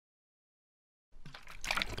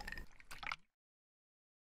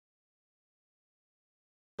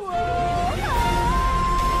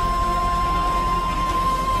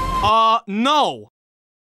No!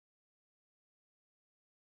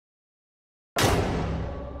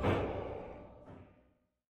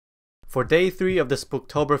 For day 3 of the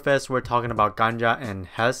Spooktoberfest, we're talking about Ganja and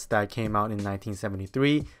Hess that came out in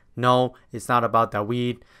 1973. No, it's not about that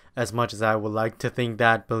weed, as much as I would like to think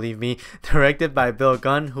that, believe me. Directed by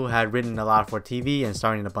Gunn, who had written a lot for TV and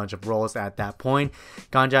starring in a bunch of roles at that point.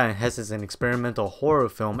 Ganja and Hess is an experimental horror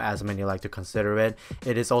film, as many like to consider it.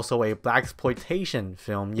 It is also a blaxploitation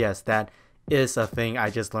film, yes, that is a thing I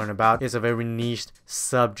just learned about. It's a very niche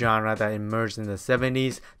subgenre that emerged in the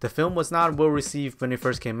 70s. The film was not well received when it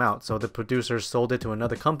first came out, so the producers sold it to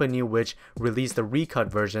another company which released a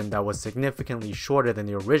recut version that was significantly shorter than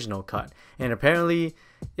the original cut. And apparently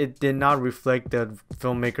it did not reflect the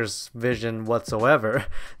filmmaker's vision whatsoever.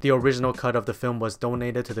 The original cut of the film was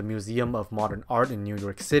donated to the Museum of Modern Art in New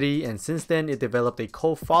York City, and since then it developed a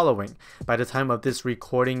cult following. By the time of this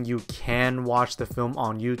recording, you can watch the film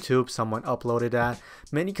on YouTube. Someone uploaded that.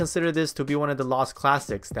 Many consider this to be one of the lost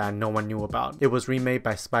classics that no one knew about. It was remade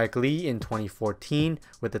by Spike Lee in 2014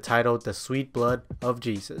 with the title The Sweet Blood of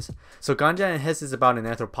Jesus. So Ganja and Hess is about an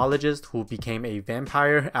anthropologist who became a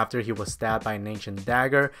vampire after he was stabbed by an ancient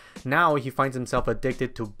dagger. Now he finds himself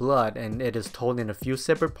addicted to blood, and it is told in a few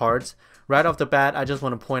separate parts. Right off the bat, I just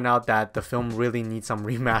want to point out that the film really needs some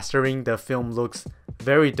remastering. The film looks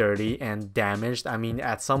very dirty and damaged. I mean,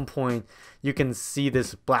 at some point you can see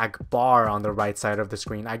this black bar on the right side of the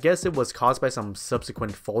screen. I guess it was caused by some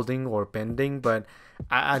subsequent folding or bending, but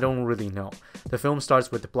I don't really know. The film starts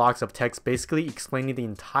with blocks of text basically explaining the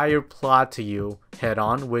entire plot to you head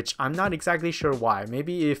on, which I'm not exactly sure why.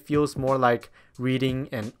 Maybe it feels more like reading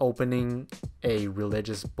and opening a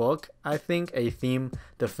religious book. I think a theme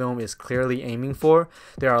the film is clearly aiming for.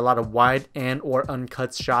 There are a lot of wide and or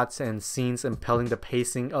uncut shots and scenes impelling the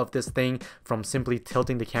pacing of this thing, from simply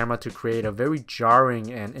tilting the camera to create a very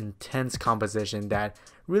jarring and intense composition that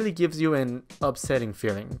really gives you an upsetting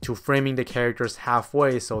feeling, to framing the characters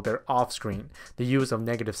halfway so they're off screen. The use of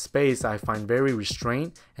negative space I find very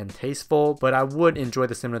restrained and tasteful, but I would enjoy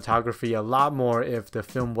the cinematography a lot more if the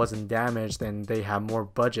film wasn't damaged and they had more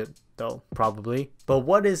budget though, probably. But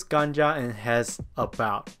what is Ganja and Hess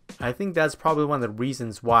about? I think that's probably one of the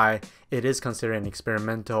reasons why it is considered an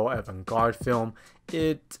experimental avant-garde film.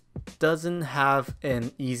 It doesn't have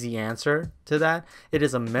an easy answer to that. It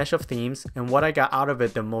is a mesh of themes, and what I got out of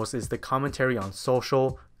it the most is the commentary on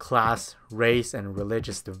social, class, race, and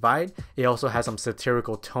religious divide. It also has some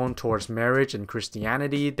satirical tone towards marriage and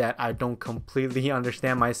Christianity that I don't completely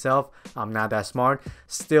understand myself. I'm not that smart.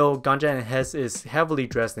 Still, Ganja and Hess is heavily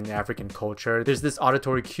dressed in African culture. There's this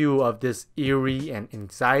auditory cue of this eerie and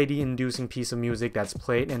anxiety-inducing piece of music that's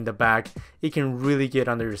played in the back. It can really get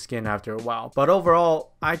under your skin after a while. But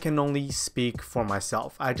overall, I can only speak for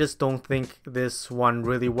myself. I just don't think this one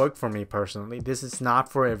really worked for me personally. This is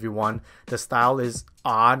not for everyone. The style is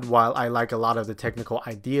odd. While I like a lot of the technical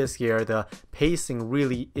ideas here, the pacing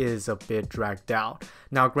really is a bit dragged out.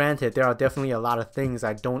 Now granted, there are definitely a lot of things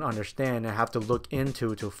I don't understand and have to look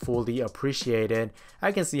into to fully appreciate it.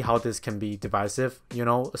 I can see how this can be divisive. You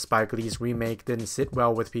know, Spike Lee's remake didn't sit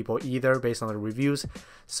well with people either based on the reviews.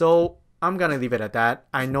 So I'm gonna leave it at that.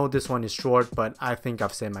 I know this one is short, but I think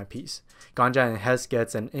I've said my piece. Ganja and Hess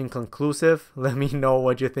gets an inconclusive. Let me know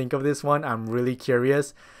what you think of this one. I'm really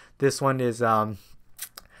curious. This one is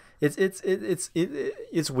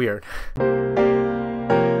it's weird.